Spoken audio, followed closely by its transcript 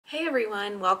Hey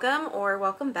everyone,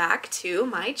 welcome back to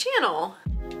my channel.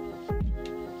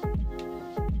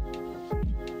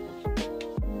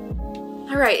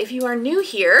 Alright, if you are new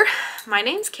here, my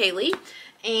name's Kaylee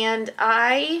and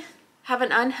I have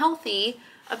an unhealthy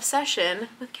obsession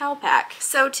with Calpak.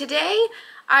 So today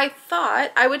I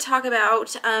thought I would talk about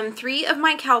 3 of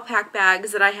my Calpak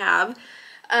bags that I have.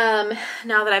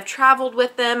 Now that I've traveled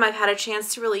with them, I've had a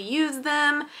chance to really use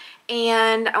them,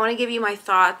 and I want to give you my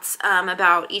thoughts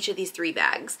about each of these 3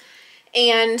 bags.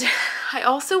 And I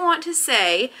also want to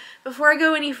say, before I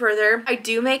go any further, I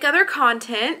do make other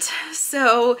content,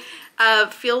 so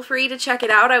feel free to check it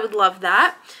out. I would love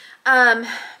that.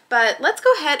 But let's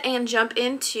go ahead and jump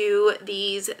into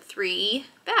these 3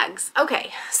 bags.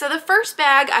 Okay, so the first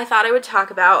bag I thought I would talk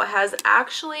about has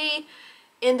actually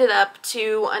ended up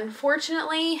to,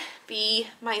 unfortunately, be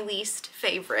my least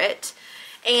favorite,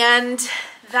 and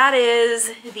that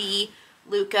is the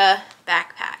Luka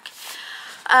backpack.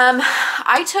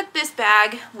 I took this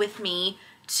bag with me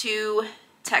to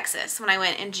Texas when I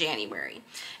went in January,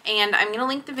 and I'm gonna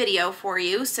link the video for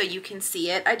you so you can see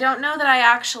it. I don't know that I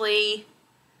actually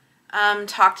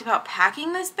talked about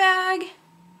packing this bag,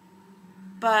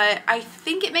 but I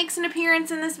think it makes an appearance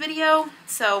in this video,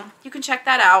 so you can check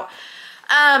that out.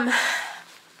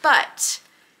 But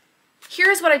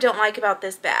here's what I don't like about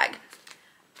this bag.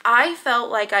 I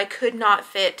felt like I could not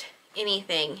fit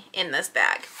anything in this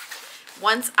bag.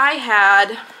 Once I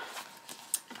had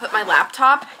put my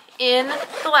laptop in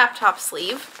the laptop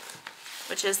sleeve,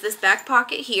 which is this back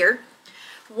pocket here,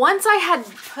 once I had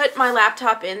put my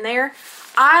laptop in there,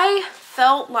 I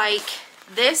felt like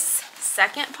this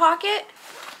second pocket,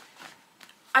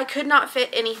 I could not fit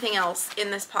anything else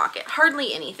in this pocket,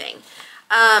 hardly anything.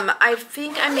 I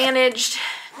think I managed to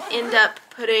end up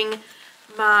putting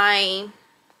I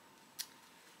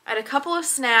had a couple of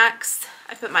snacks,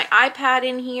 I put my iPad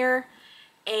in here,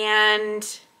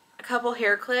 and a couple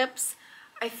hair clips.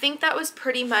 I think that was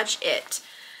pretty much it.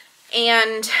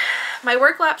 And my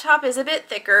work laptop is a bit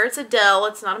thicker. It's a Dell,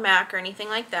 it's not a Mac or anything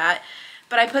like that.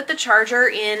 But I put the charger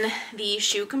in the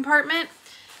shoe compartment,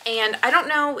 and I don't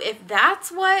know if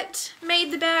that's what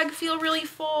made the bag feel really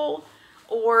full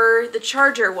or the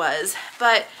charger was,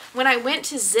 but when I went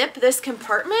to zip this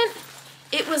compartment,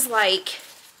 it was like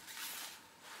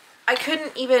I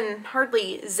couldn't even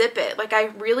hardly zip it. Like, I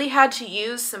really had to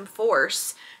use some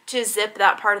force to zip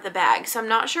that part of the bag. So I'm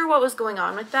not sure what was going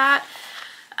on with that.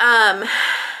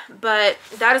 But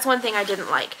that is one thing I didn't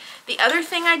like. The other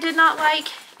thing I did not like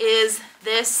is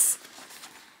this,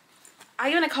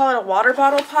 I'm gonna call it a water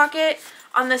bottle pocket.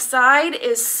 On the side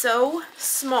is so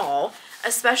small,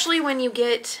 especially when you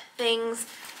get things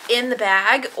in the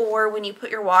bag or when you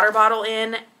put your water bottle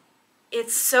in.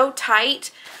 It's so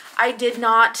tight. I did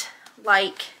not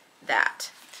like that.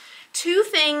 2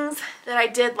 things that I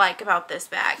did like about this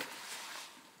bag.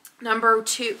 Number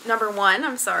one,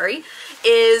 I'm sorry,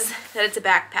 is that it's a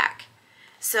backpack.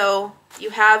 So you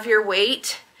have your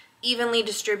weight evenly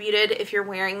distributed if you're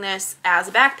wearing this as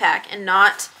a backpack and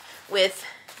not with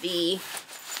the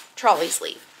trolley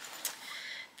sleeve.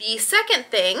 The second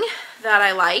thing that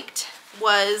I liked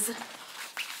was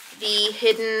the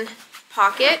hidden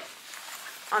pocket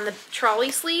on the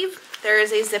trolley sleeve. There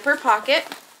is a zipper pocket.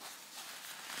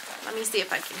 Let me see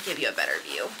if I can give you a better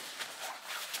view.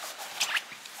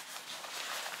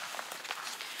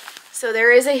 So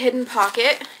there is a hidden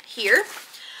pocket here.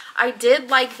 I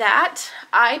did like that.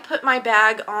 I put my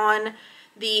bag on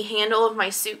the handle of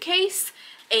my suitcase,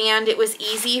 and it was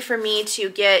easy for me to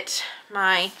get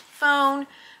my phone,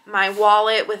 my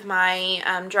wallet with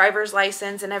my driver's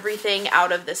license and everything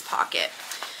out of this pocket.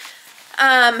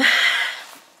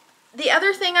 The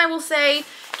other thing I will say,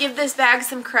 give this bag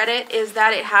some credit, is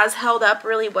that it has held up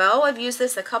really well. I've used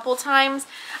this a couple times.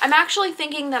 I'm actually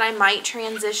thinking that I might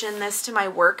transition this to my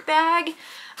work bag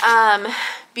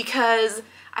because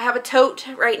I have a tote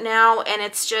right now and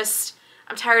it's just,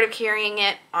 I'm tired of carrying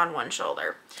it on one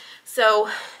shoulder. So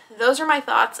those are my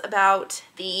thoughts about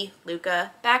the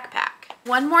Luka backpack.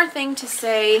 One more thing to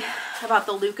say about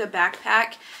the Luka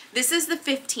backpack. This is the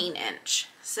 15-inch.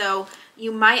 So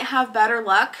you might have better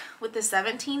luck with the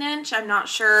 17-inch. I'm not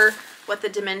sure what the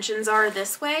dimensions are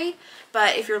this way,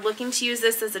 but if you're looking to use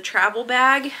this as a travel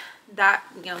bag,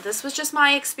 this was just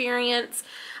my experience.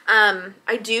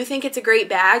 I do think it's a great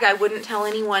bag. I wouldn't tell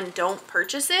anyone don't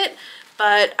purchase it,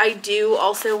 but I do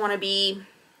also want to be,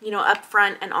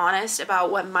 upfront and honest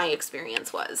about what my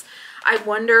experience was. I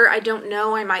don't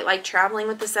know, I might like traveling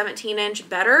with the 17-inch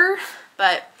better,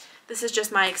 but this is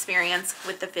just my experience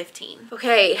with the 15.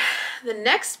 Okay, the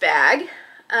next bag,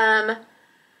 I don't know if you can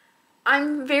see it. It's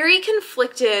I'm very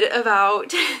conflicted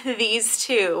about these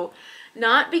two.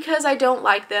 Not because I don't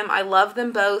like them, I love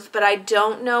them both, but I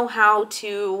don't know how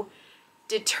to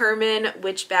determine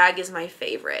which bag is my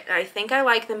favorite. I think I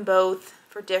like them both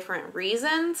for different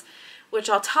reasons, which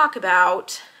I'll talk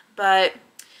about, but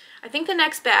I think the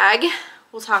next bag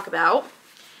we'll talk about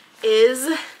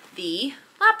is the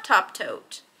laptop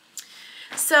tote.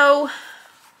 So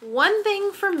one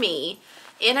thing for me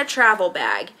in a travel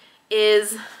bag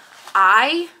is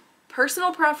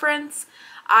personal preference,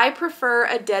 I prefer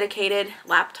a dedicated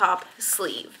laptop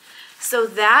sleeve. So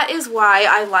that is why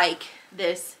I like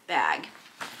this bag.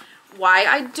 Why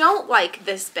I don't like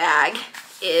this bag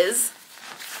is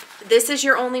this is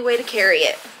your only way to carry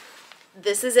it.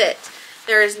 This is it.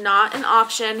 There is not an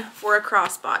option for a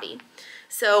crossbody.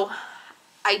 So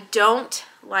I don't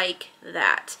like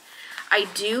that. I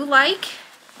do like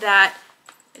that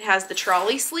it has the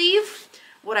trolley sleeve.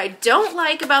 What I don't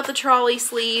like about the trolley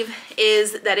sleeve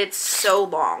is that it's so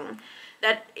long.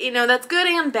 That, you know, that's good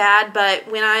and bad,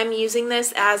 but when I'm using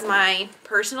this as my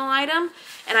personal item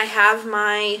and I have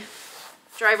my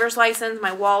driver's license,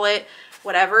 my wallet,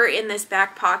 whatever in this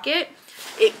back pocket,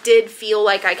 it did feel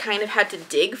like I kind of had to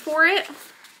dig for it.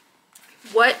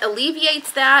 What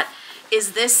alleviates that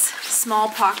is this small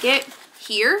pocket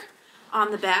here on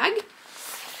the bag.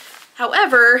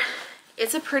 However,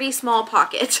 it's a pretty small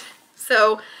pocket.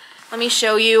 So let me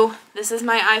show you. This is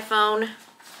my iPhone.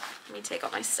 Let me take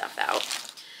all my stuff out.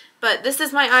 But this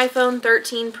is my iPhone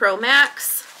 13 Pro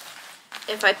Max.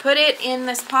 If I put it in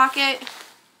this pocket,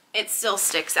 it still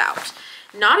sticks out.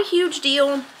 Not a huge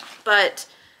deal, but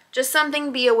just something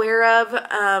to be aware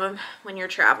of when you're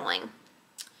traveling.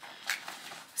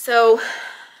 So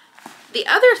the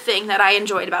other thing that I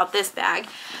enjoyed about this bag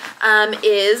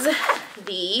is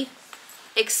the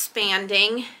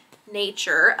expanding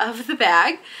nature of the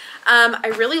bag. I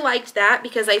really liked that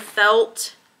because I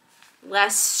felt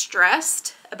less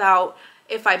stressed about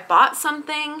if I bought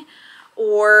something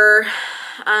or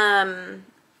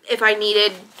if I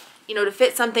needed, you know, to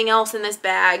fit something else in this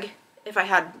bag, if I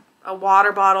had a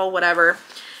water bottle, whatever.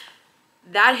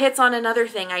 That hits on another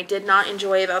thing I did not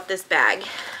enjoy about this bag.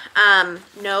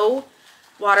 No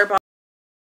water bottle.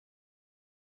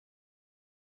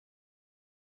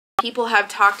 People have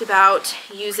talked about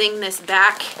using this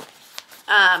back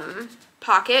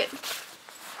pocket,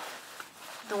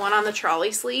 the one on the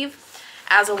trolley sleeve,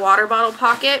 as a water bottle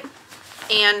pocket,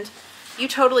 and you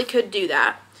totally could do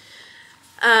that.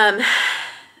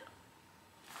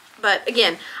 But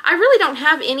again, I really don't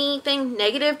have anything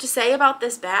negative to say about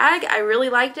this bag. I really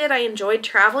liked it. I enjoyed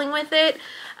traveling with it.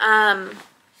 I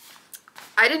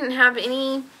didn't have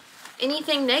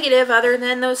anything negative other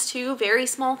than those two very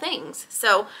small things.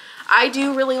 So I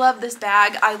do really love this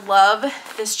bag. I love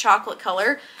this chocolate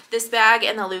color. This bag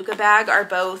and the Luka bag are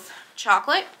both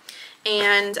chocolate,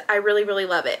 and I really, really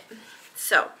love it.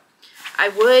 So I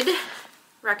would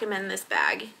recommend this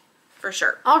bag for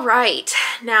sure. All right,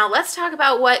 now let's talk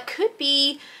about what could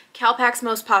be Calpak's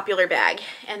most popular bag,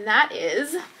 and that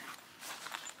is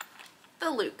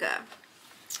the Luka.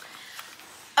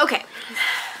 Okay,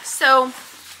 so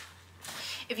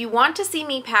if you want to see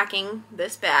me packing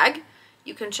this bag,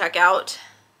 you can check out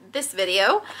this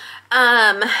video.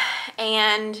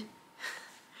 And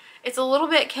it's a little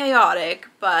bit chaotic,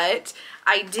 but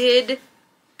I did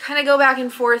kind of go back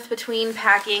and forth between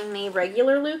packing the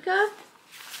regular Luka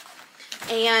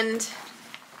and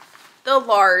the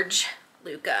large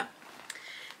Luka.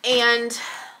 And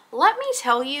let me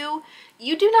tell you,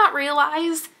 you do not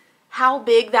realize how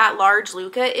big that large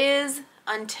Luka is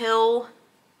until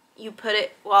you put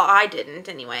it, well, I didn't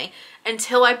anyway,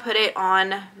 until I put it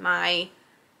on my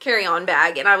carry-on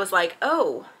bag, and I was like,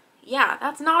 oh yeah,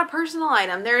 that's not a personal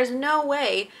item. There is no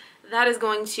way that is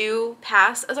going to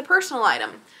pass as a personal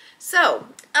item. So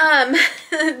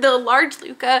the large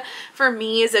Luka for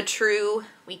me is a true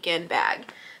weekend bag,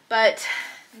 but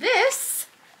this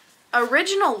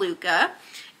original Luka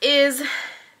is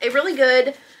a really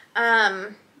good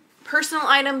personal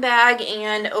item bag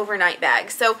and overnight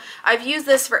bag. So I've used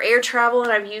this for air travel,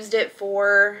 and I've used it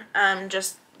for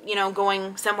just, you know,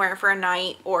 going somewhere for a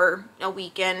night or a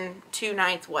weekend, 2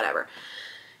 nights, whatever.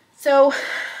 So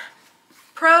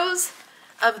pros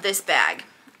of this bag.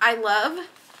 I love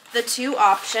the 2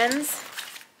 options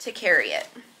to carry it.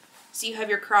 So you have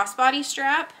your crossbody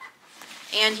strap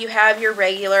and you have your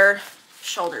regular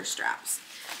shoulder straps.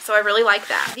 So I really like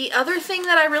that. The other thing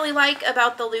that I really like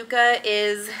about the Luka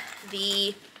is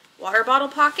the water bottle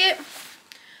pocket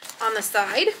on the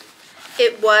side.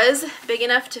 It was big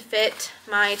enough to fit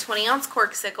my 20-ounce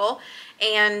corksicle,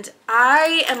 and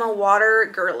I am a water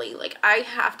girly. Like, I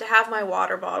have to have my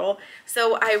water bottle,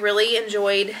 so I really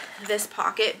enjoyed this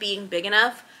pocket being big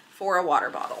enough for a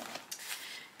water bottle.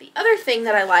 The other thing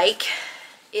that I like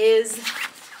is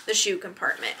the shoe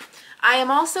compartment. I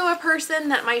am also a person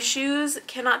that my shoes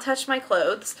cannot touch my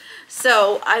clothes,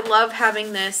 so I love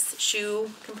having this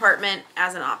shoe compartment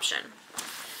as an option.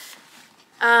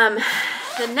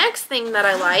 The next thing that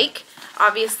I like,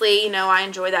 obviously, you know, I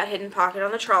enjoy that hidden pocket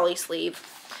on the trolley sleeve,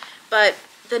 but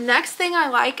the next thing I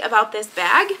like about this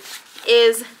bag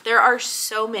is there are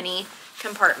so many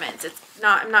compartments.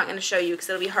 I'm not going to show you because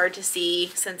it'll be hard to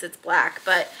see since it's black,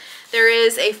 but there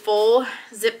is a full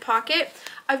zip pocket.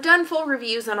 I've done full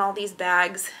reviews on all these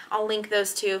bags. I'll link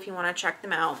those too if you want to check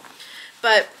them out.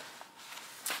 But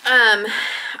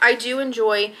I do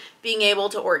enjoy being able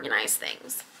to organize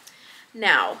things.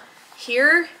 Now,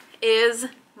 here is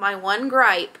my one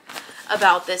gripe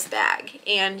about this bag,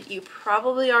 and you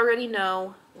probably already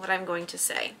know what I'm going to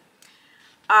say.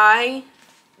 I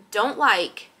don't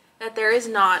like that there is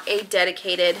not a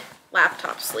dedicated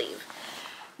laptop sleeve.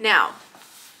 Now,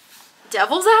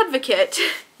 devil's advocate,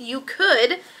 you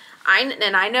could,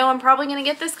 and I know I'm probably going to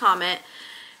get this comment,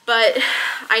 but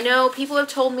I know people have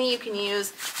told me you can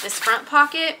use this front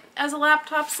pocket as a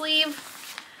laptop sleeve,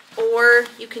 or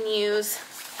you can use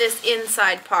this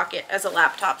inside pocket as a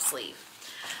laptop sleeve.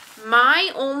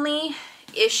 My only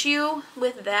issue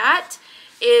with that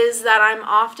is that I'm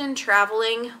often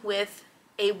traveling with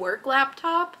a work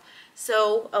laptop,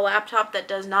 so a laptop that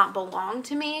does not belong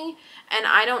to me, and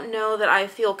I don't know that I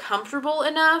feel comfortable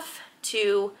enough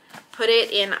to put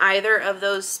it in either of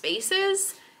those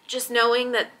spaces, just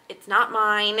knowing that it's not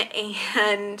mine,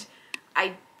 and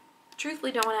I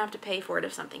truthfully don't want to have to pay for it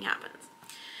if something happens.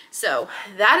 So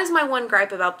that is my one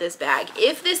gripe about this bag.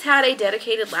 If this had a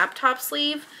dedicated laptop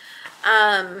sleeve,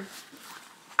 I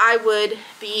would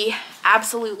be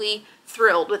absolutely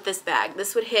thrilled with this bag.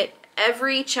 This would hit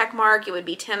every check mark. It would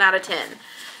be 10 out of 10.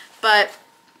 But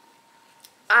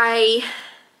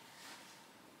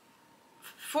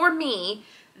for me,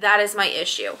 that is my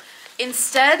issue.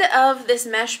 Instead of this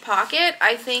mesh pocket,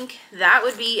 I think that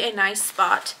would be a nice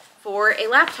spot for a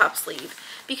laptop sleeve,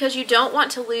 because you don't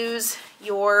want to lose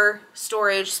your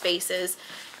storage spaces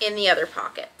in the other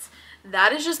pockets.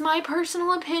 That is just my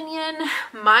personal opinion,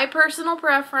 my personal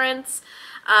preference.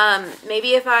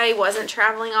 Maybe if I wasn't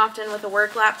traveling often with a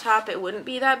work laptop, it wouldn't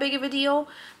be that big of a deal,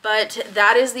 but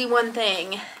that is the one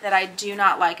thing that I do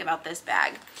not like about this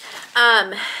bag.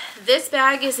 This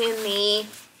bag is in the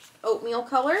oatmeal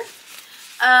color.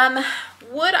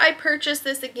 Would I purchase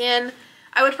this again?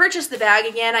 I would purchase the bag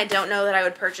again. I don't know that I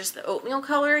would purchase the oatmeal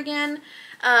color again.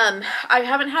 I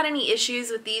haven't had any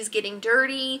issues with these getting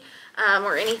dirty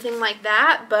or anything like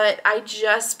that, but I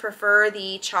just prefer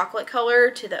the chocolate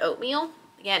color to the oatmeal.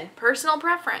 Again, personal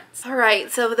preference. All right,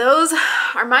 so those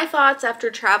are my thoughts after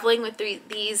traveling with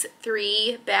these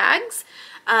three bags.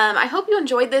 I hope you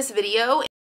enjoyed this video. If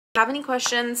you have any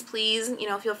questions, please,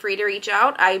 feel free to reach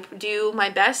out. I do my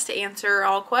best to answer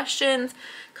all questions,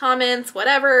 comments,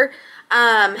 whatever.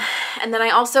 And then I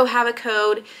also have a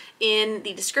code in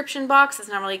the description box. It's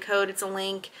not really a code, it's a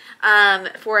link,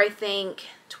 for I think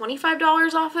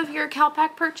 $25 off of your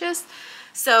Calpak purchase.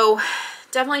 So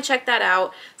definitely check that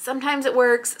out. Sometimes it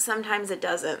works, sometimes it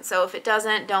doesn't. So if it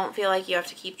doesn't, don't feel like you have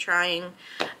to keep trying.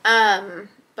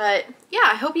 But yeah,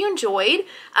 I hope you enjoyed.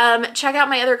 Check out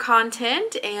my other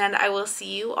content, and I will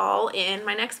see you all in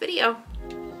my next video.